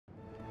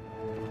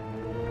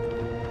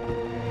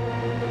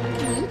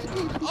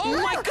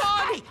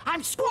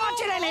I'm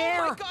squanchin in here!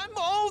 Oh my god,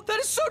 Mo! That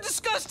is so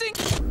disgusting!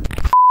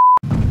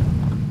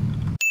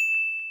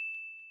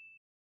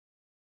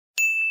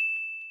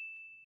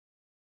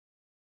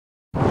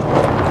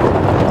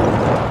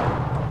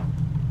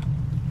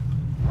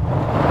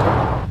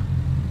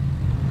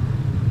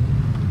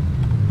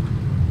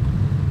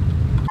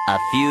 A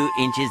few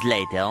inches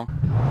later.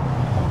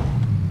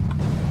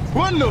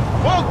 What the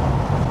fuck?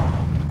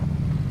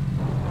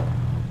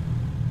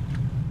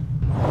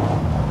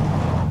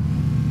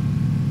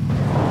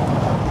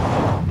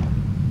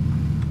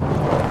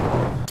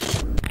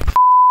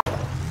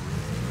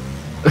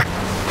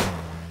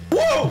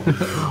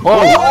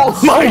 Oh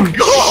my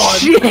god!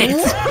 Shit!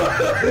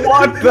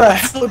 What the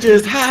hell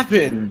just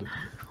happened?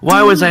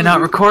 Why was I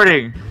not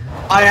recording?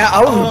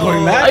 I wasn't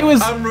recording that. I was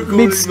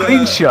mid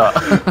screenshot.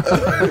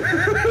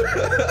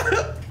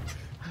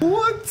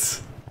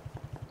 What?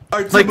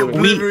 Our Like, team we-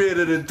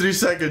 obliterated in 3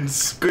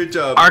 seconds. Great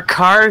job. Our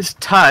cars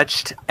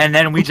touched, and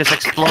then we just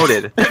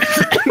exploded.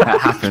 That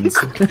happens.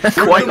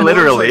 Quite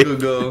literally.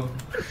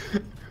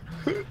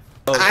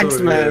 Oh,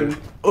 Axeman.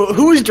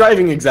 Who is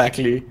driving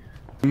exactly?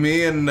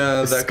 Me and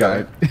that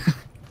guy.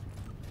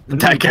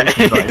 That guy.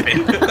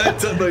 I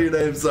don't know your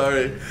name,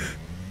 sorry.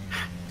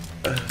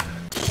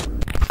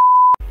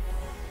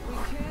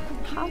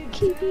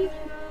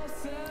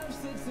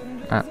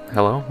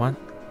 Hello? What?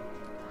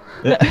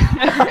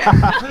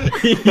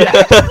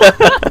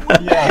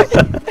 Yes.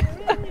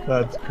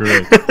 That's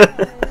great.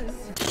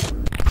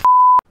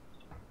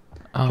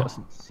 Oh.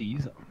 Justin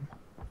sees him.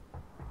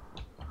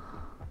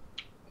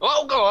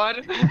 Oh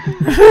god!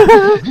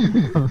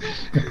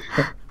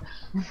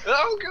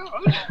 Oh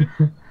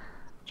god!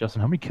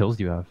 Justin, how many kills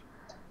do you have?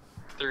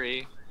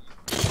 3.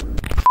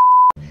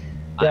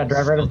 Yeah,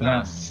 drive right up gonna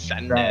there.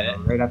 send Drive it.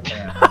 right up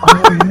there.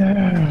 Oh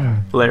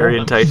yeah. Larry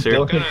and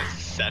Still Tyser. gonna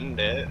send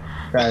it.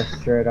 Drive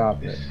straight up.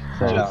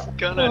 Straight Just up.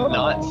 gonna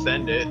not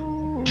send it.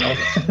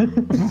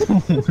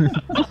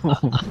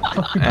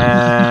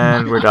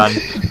 And we're done.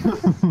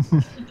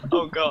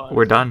 Oh god.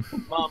 We're done.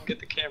 Mom, get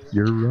the camera.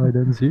 Your ride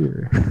ends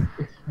here.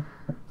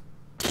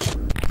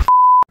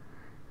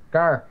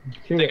 Car.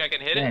 Shoot Think it. I can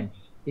hit it? Dang.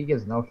 He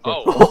gives no shit.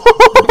 Oh.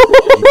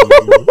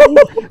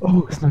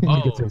 Oh, it's not when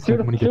he gets Oh. out. It's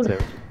not when he gets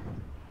out.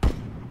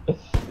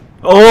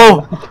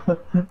 Oh!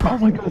 Oh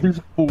my god, there's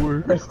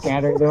 4. They're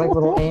scattered. They're like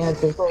little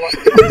ants. They're so Look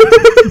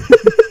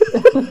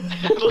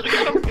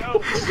at him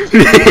go!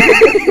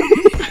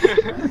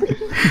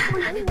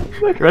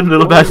 Run,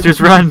 little bastards,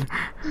 run!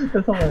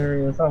 That's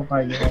hilarious. Oh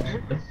my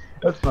god.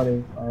 That's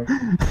funny.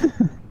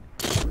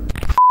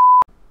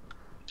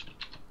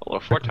 Well,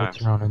 4 It's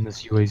times. around in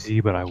this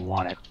UAZ, but I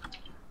want it.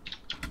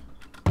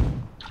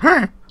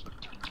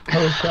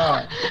 Oh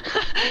shot.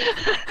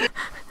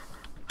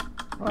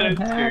 That's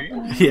great.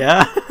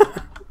 Yeah.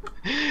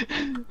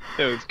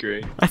 That was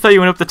great. I thought you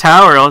went up the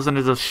tower, all of a sudden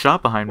there's a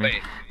shot behind me.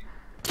 Wait.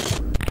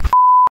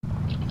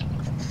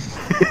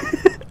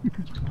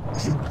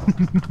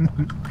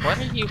 What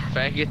are you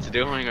faggots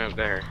doing up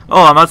there?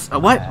 Oh, I'm out.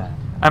 What?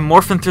 I'm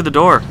morphing through the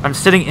door. I'm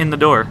sitting in the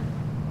door.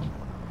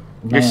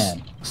 You're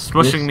Man.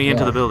 smushing me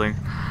into the Yeah. building.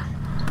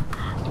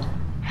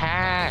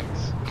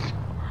 Hacks!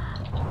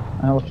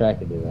 I wish I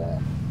could do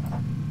that.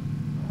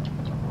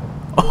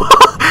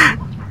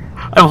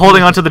 I'm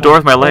holding onto the door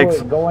with my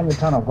legs. Go in the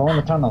tunnel. Go in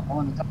the tunnel. Go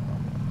in the tunnel.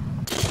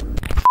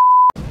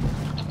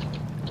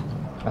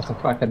 That's a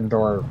fucking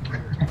door.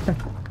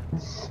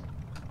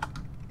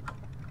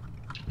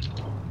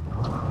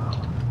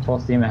 Full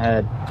steam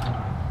ahead.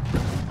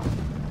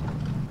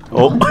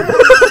 Oh.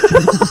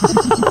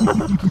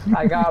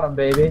 I got him,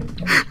 baby.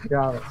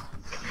 Got it.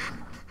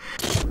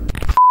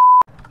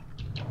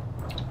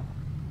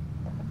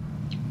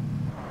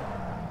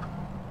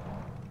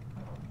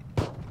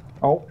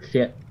 Oh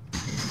shit.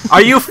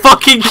 Are you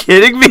fucking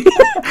kidding me?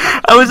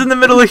 I was in the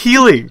middle of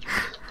healing.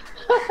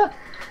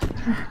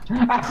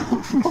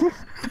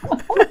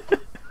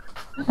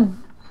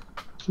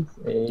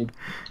 Save.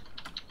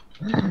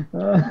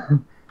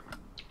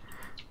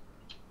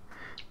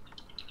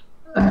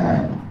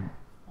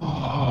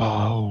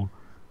 Oh.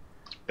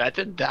 That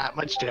did that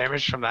much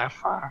damage from that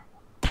far?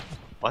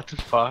 What the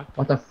fuck?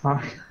 What the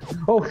fuck?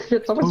 Oh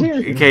shit, someone's here!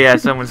 Okay, yeah,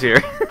 someone's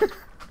here.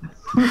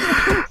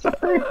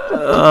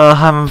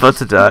 I'm about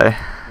to die.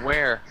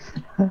 Where?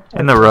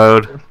 In the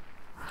road.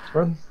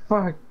 Where the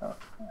fuck?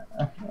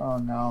 Oh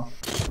no.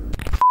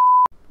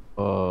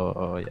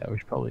 Oh yeah, we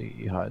should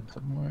probably hide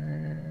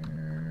somewhere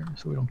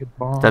so we don't get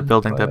bombed. That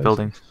building, that by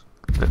building.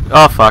 ISIS.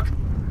 Oh, fuck.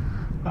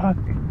 Fuck.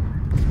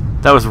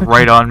 That was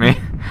right on me.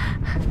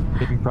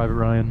 Saving Private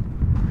Ryan.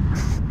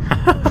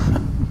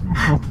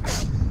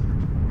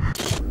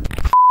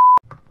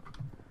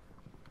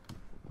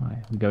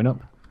 Alright, we going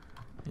up?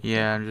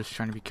 Yeah, I'm just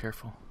trying to be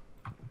careful.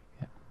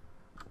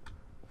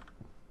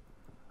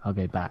 I'll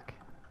go back.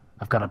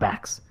 I've got a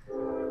backs.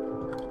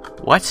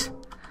 What?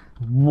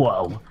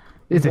 Whoa.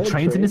 Is there that a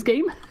trains in this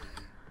train? game?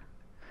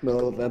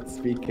 No, that's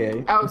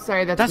BK. Oh,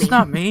 sorry, That's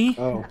not me.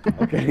 Oh,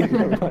 okay.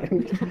 Never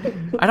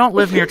mind. I don't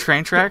live near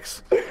train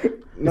tracks.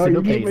 No, Is it you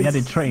okay? keep Yeah,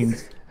 mix-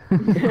 trains.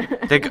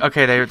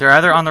 Okay, they're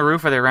either on the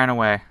roof or they ran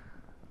away.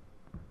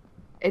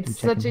 It's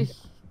checking such a here?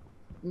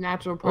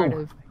 natural part Oh,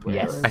 of where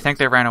yes. I live. I think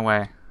they ran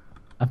away.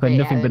 I've got Yeah,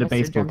 nothing they but a must have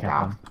baseball jumped cap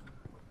off.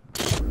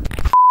 on.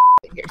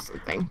 Here's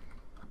something.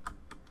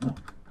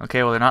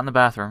 Okay, well they're not in the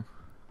bathroom.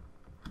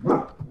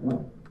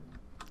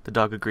 The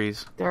dog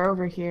agrees. They're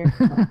over here.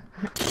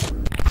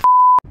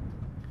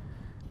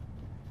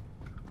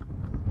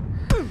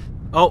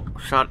 Oh,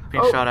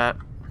 being Oh. shot at.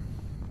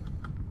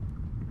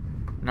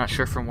 Not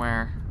sure from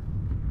where.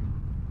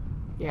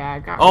 Yeah,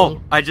 got Oh,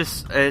 me.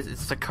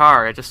 it's the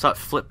car. I just saw it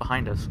flip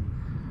behind us.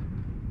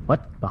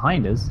 What?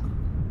 Behind us?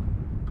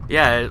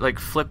 Yeah, it like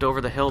flipped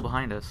over the hill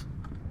behind us.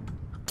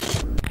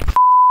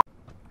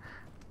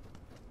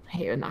 I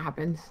hate when that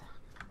happens.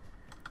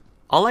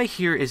 All I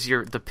hear is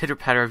the pitter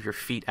patter of your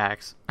feet,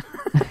 Axe.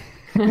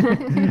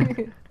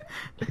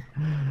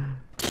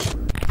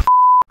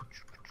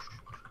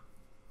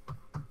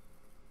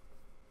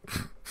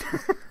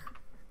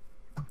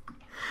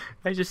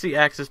 I just see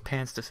Axe's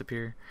pants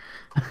disappear.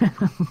 I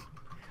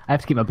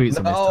have to keep my boots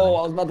on this Oh, time.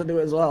 I was about to do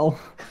it as well.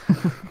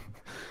 What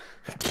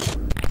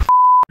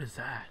is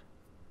that?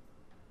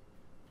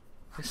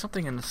 There's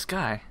something in the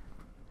sky.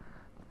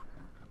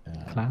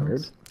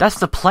 Clouds? That's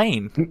the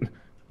plane.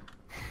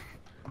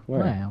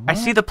 Where? Where? I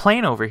see the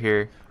plane over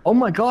here. Oh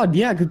my god,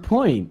 yeah, good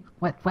point.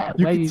 Where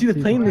You where can see the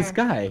plane in the Where?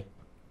 sky.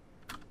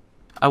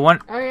 I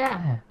want. Oh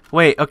yeah.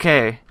 Wait,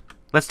 okay.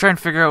 Let's try and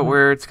figure out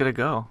where it's gonna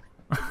go.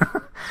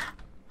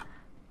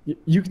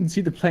 You can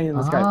see the plane in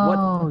the sky. What?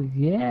 Oh,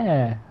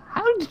 yeah.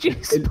 How did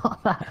you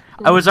spot that?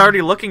 I was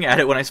already looking at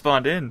it when I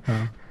spawned in.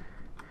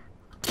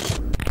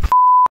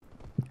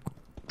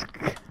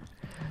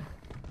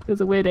 There's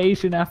a weird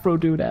Asian Afro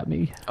dude at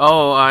me.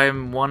 Oh,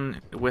 I'm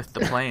one with the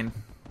plane.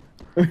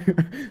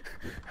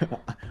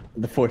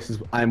 The force is.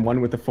 I'm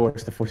one with the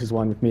force. The force is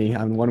one with me.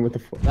 I'm one with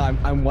the.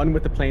 I'm one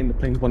with the plane. The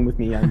plane's one with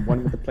me. I'm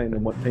one with the plane. The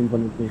plane's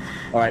one with me.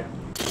 All right.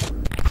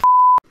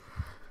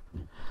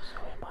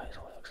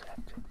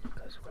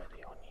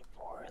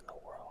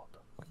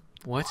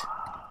 What?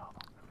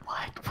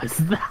 What was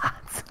that?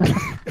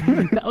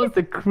 That was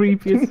the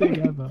creepiest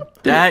thing ever.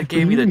 That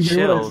gave me the You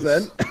hear what I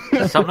chills.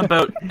 said? Something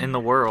about in the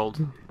world.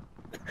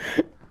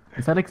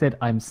 Is that like said,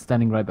 I'm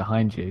standing right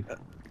behind you?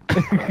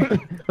 I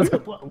was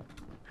like, whoa.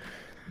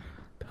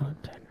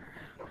 Don't turn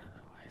around,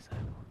 otherwise I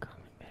will come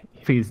and get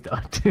you. Please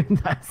don't do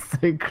that.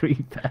 That's so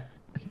creepy.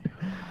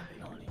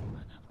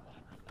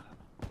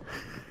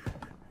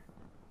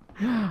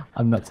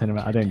 I'm not turning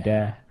around. I don't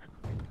dare.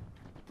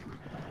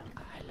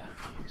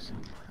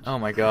 Oh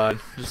my god.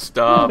 Just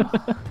stop.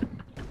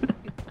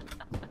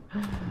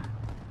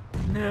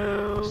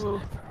 No.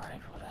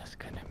 That's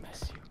gonna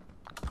mess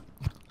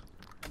you.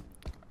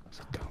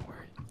 So don't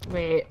worry.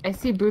 Wait, I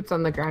see boots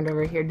on the ground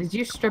over here. Did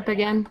you strip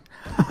again?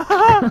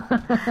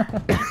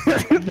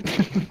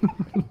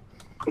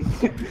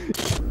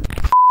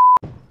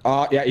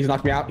 Yeah, he's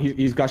knocked me out.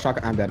 He's got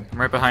shotgun. I'm dead. I'm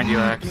right behind you,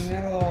 Axe.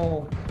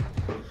 No.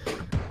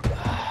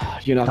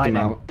 You knocked Die him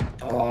now. out.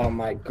 Oh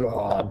my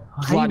god.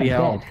 How are you Bloody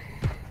hell.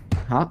 dead?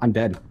 Huh? I'm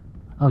dead.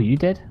 Oh, you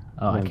did?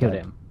 Oh, I I'm killed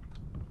dead. him.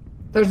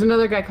 There's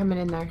another guy coming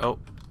in there. Oh,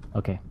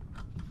 Okay.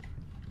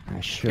 I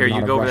should here, not you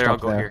have go over rushed there, I'll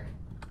up go here.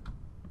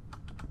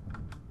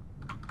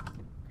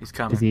 He's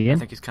coming. Is he in? I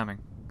think he's coming.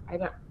 I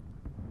don't.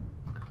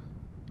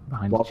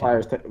 Behind you.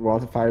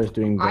 Wildfire's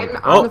doing I'm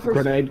great. on the first.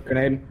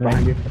 Grenade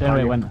behind you. Don't know where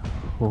it behind you. went.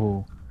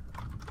 Oh.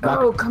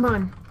 Oh, come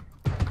on.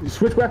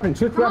 Switch weapon,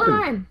 switch Come weapon.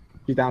 on.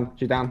 She's down,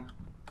 she's down.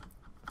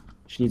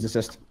 She needs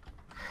assist.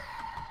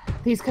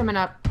 He's coming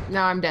up.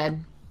 No, I'm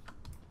dead.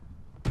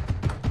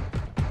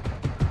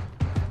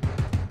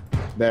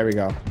 There we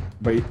go.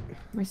 But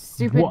My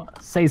stupid.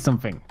 What? Say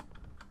something.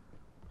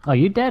 Oh,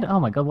 you dead? Oh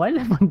my god, why is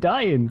everyone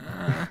dying?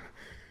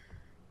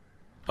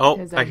 Oh,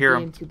 Because I I'm hear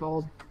being him. too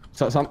bold.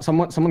 so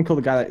someone killed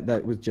the guy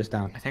that was just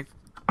down. I think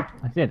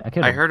I did. I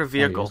killed I him. heard a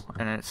vehicle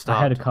and it I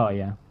stopped. heard a car,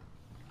 yeah.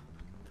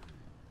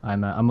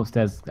 I'm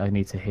upstairs. I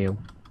need to heal.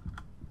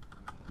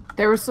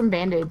 There were some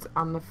band-aids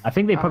on the. I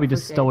think they probably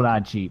just first aid. stole our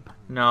Jeep.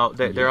 No,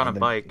 they're on a they-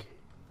 bike.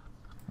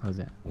 What was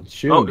it?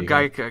 Shoot Oh, him,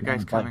 guy's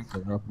dude. coming. So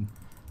they're open.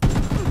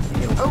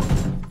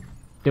 Oh,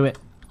 Do it.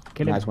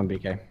 Kill him. Nice one,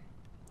 BK.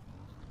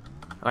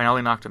 I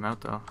only knocked him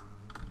out though.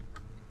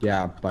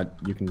 Yeah, but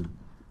you can.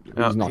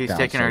 Oh, knocked he's out,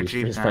 taking so our his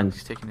Jeep now. friends-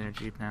 He's taking their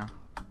Jeep now.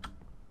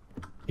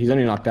 He's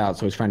only knocked out,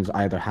 so his friends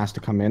either has to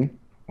come in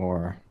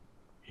or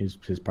his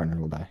partner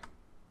will die.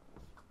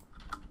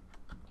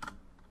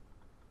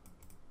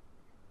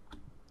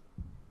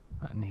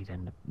 I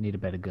need a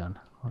better gun.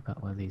 What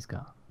have these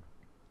got?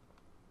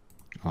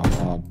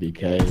 Oh,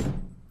 BK.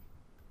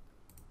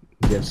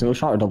 Do you have single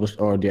shot or double,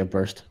 or do you have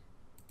burst?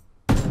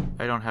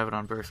 I don't have it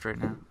on burst right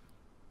now.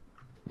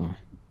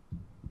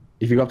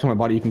 If you go up to my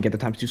body, you can get the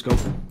 ×2 scope.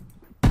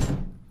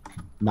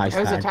 Nice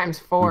that was tag. a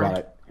 ×4. You got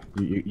it.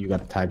 You got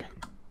the tag.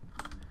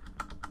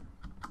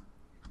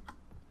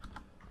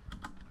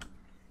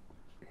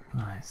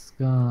 Nice.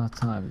 Scar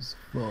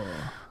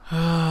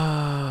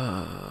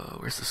 ×4.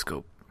 Where's the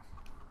scope?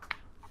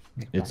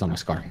 It's on my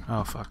scar.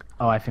 Oh fuck.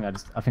 Oh, I think I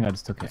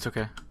just took it. It's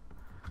okay.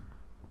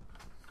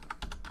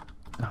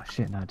 Oh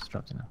shit! No, I just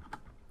dropped it now.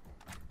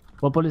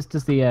 What bullets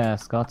does the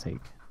Scar take?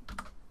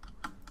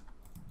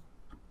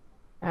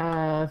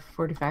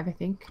 45, I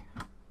think.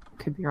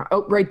 Could be wrong.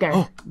 Oh, right there.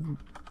 Oh.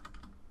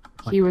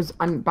 He was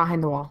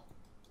behind the wall.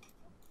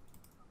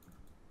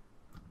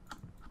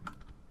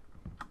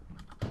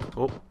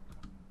 Oh.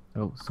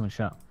 Oh, someone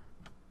shot.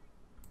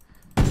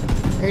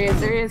 There he is.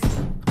 There he is.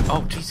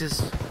 Oh,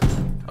 Jesus.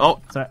 Oh,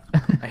 Sorry.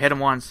 I hit him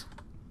once.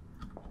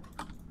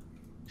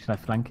 Should I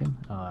flank him?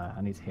 Oh, I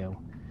need to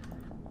heal.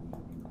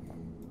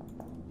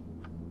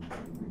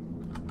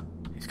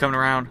 He's coming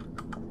around.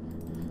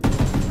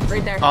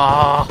 Right there.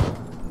 Oh,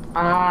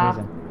 Ah.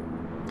 Where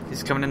is he?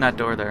 he's coming in that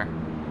door there.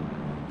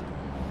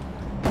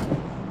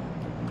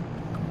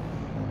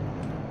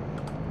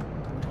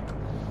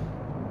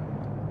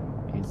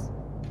 He's.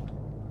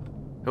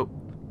 Oh,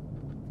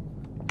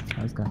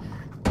 Oh, he's gone.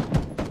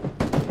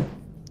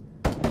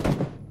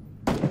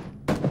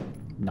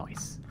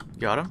 Nice.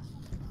 got him.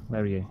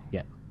 Where are you?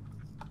 Yeah.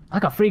 I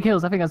got 3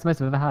 kills. I think that's the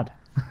most I've ever had.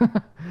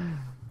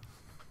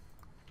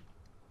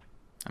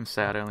 I'm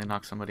sad I only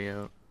knocked somebody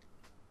out.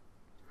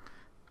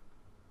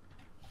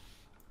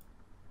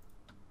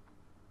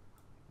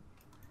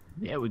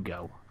 There we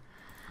go.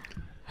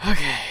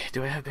 Okay,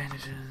 do I have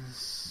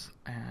bandages?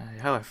 I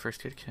have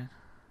first aid kit.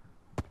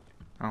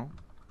 Oh,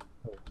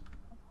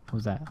 What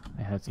was that?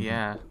 I heard something.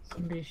 yeah.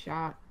 Somebody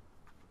shot.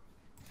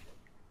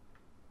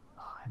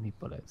 Oh, I need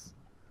bullets.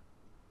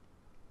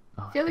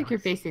 Oh, I feel like you're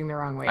facing the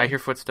wrong way. I hear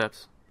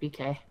footsteps.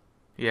 BK.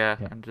 Yeah,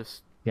 Yeah. I'm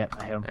just Yep,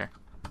 I hear him. there.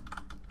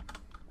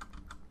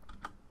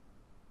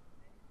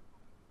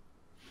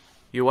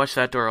 You watch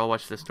that door, I'll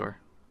watch this door.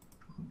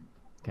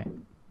 Okay.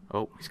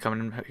 Oh, he's coming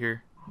in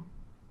here.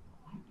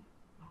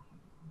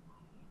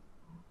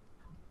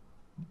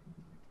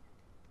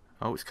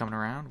 Oh, he's coming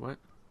around? What?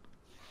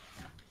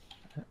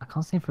 I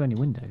can't see him through any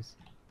windows.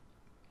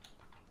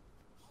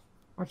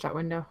 Watch that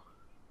window.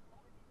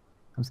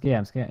 I'm scared.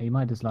 I'm scared. He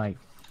might just like.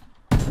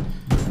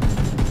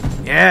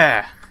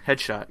 Yeah!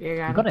 Headshot. You You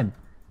got got him. him.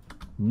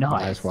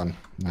 Nice. Nice one.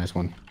 Nice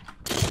one.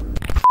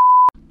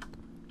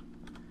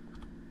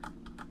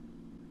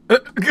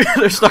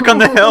 They're stuck on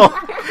the hill.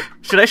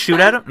 Should I shoot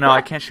at him? No,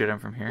 I can't shoot him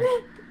from here.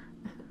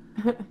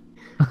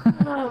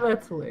 Oh,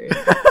 that's hilarious.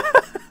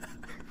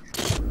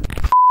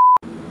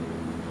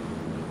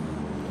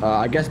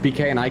 I guess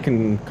BK and I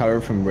can cover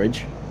from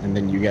ridge, and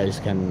then you guys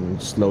can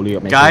slowly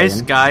make your way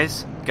in.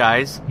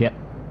 Guys, Yep.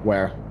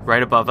 Where?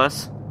 right above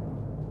us.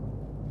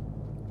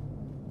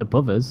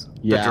 Above us.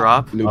 Yeah.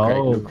 drop? Loot crate.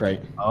 Oh. Loot crate.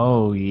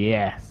 Oh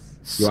yes.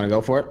 You want to go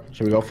for it?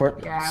 Should we go for it?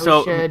 Yeah, So,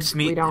 we should. it's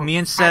me- we don't me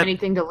and have Seb-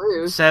 anything to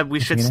lose. Seb, we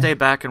should you stay gonna-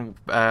 back and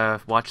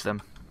watch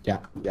them. Yeah.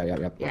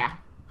 Yeah.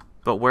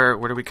 But where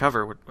do we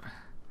cover?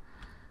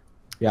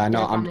 Yeah, I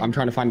know. Yeah, I'm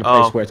trying to find a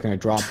Oh, place where it's gonna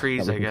drop.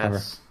 Trees, that I we can cover.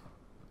 guess.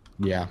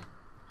 Yeah.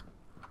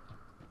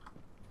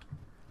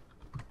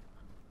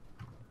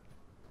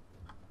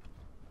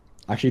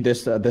 Actually,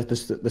 this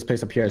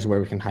place up here is where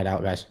we can hide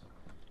out, guys.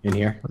 In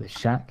here. What, the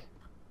shack?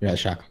 Yeah, the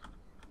shack.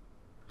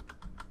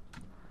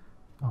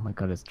 Oh my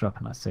god, it's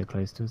dropping us so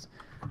close to us.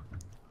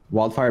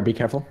 Wildfire, be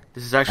careful.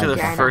 This is actually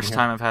Okay. the first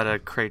time I've had a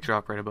crate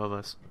drop right above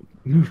us.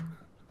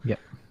 Yep.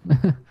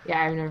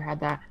 Yeah, I've never had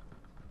that.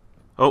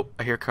 Oh,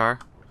 I hear car.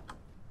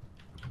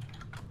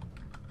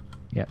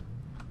 Yep.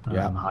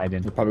 Yeah. I'm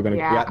hiding. They're probably gonna.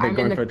 Yeah, Yeah, they're I'm in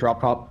going the- for a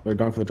drop pop. They're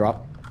going for the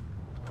drop.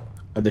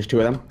 There's 2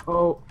 of them.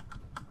 Oh,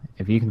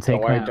 If you can take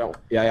Don't worry, one out. don't.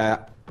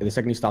 Yeah. The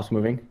second he stops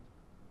moving.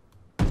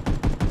 the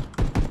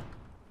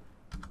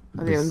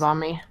other one's on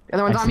me. The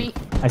other one's I on see, me.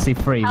 I see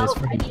 3. There's Help!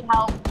 3. I need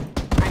help.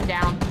 I'm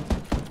down.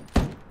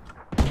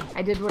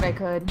 I did what I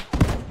could.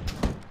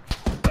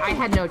 I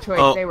had no choice.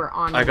 Oh, They were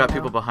on me. I got though.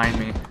 people behind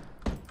me.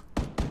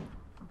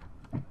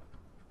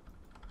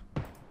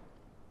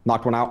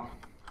 Knocked one out.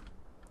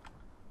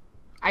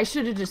 I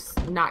should have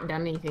just not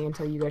done anything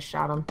until you guys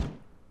shot him.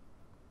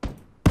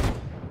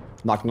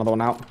 Knocked another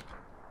one out.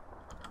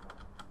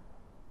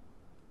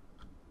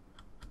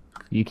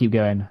 You keep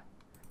going.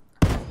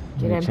 Get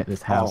Let me him. check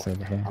this house Oh,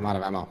 over here. I'm out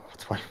of ammo.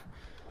 That's why.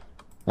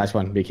 Nice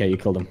one, BK. You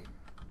killed him.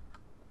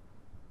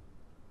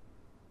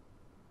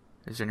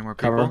 Is there any more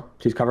people? Cover.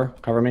 Please cover.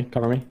 Cover me.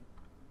 Cover me.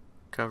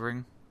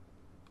 Covering.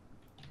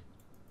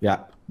 Yeah,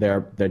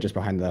 they're just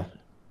behind the.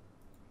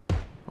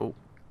 Oh,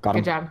 Got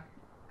him. Good job.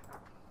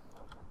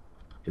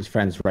 His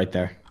friend's right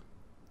there.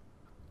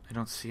 I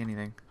don't see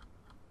anything.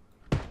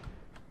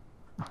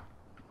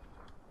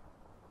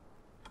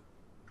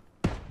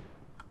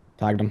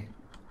 Tagged him.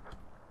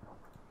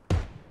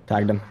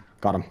 Tagged him.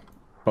 Got him.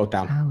 Both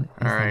down. How is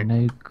there Alright.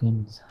 no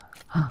guns?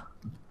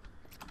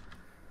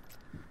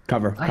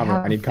 Cover. I Cover.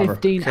 have I need cover.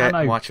 15 Okay, I'm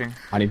ammo. watching.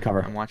 I need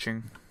cover. I'm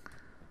watching.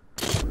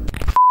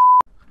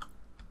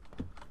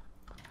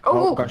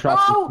 Oh, got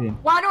traps. oh!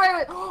 Why do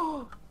I?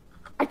 Oh,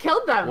 I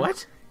killed them.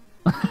 What?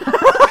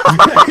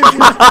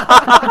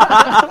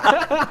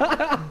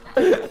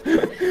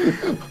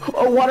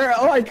 Oh, water!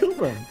 Oh, I killed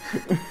him.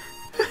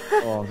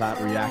 Oh, that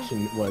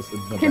reaction was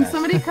the Can best.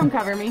 somebody come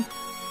cover me?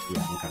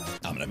 Yeah, okay.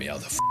 I'm gonna meow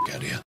the f out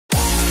of you.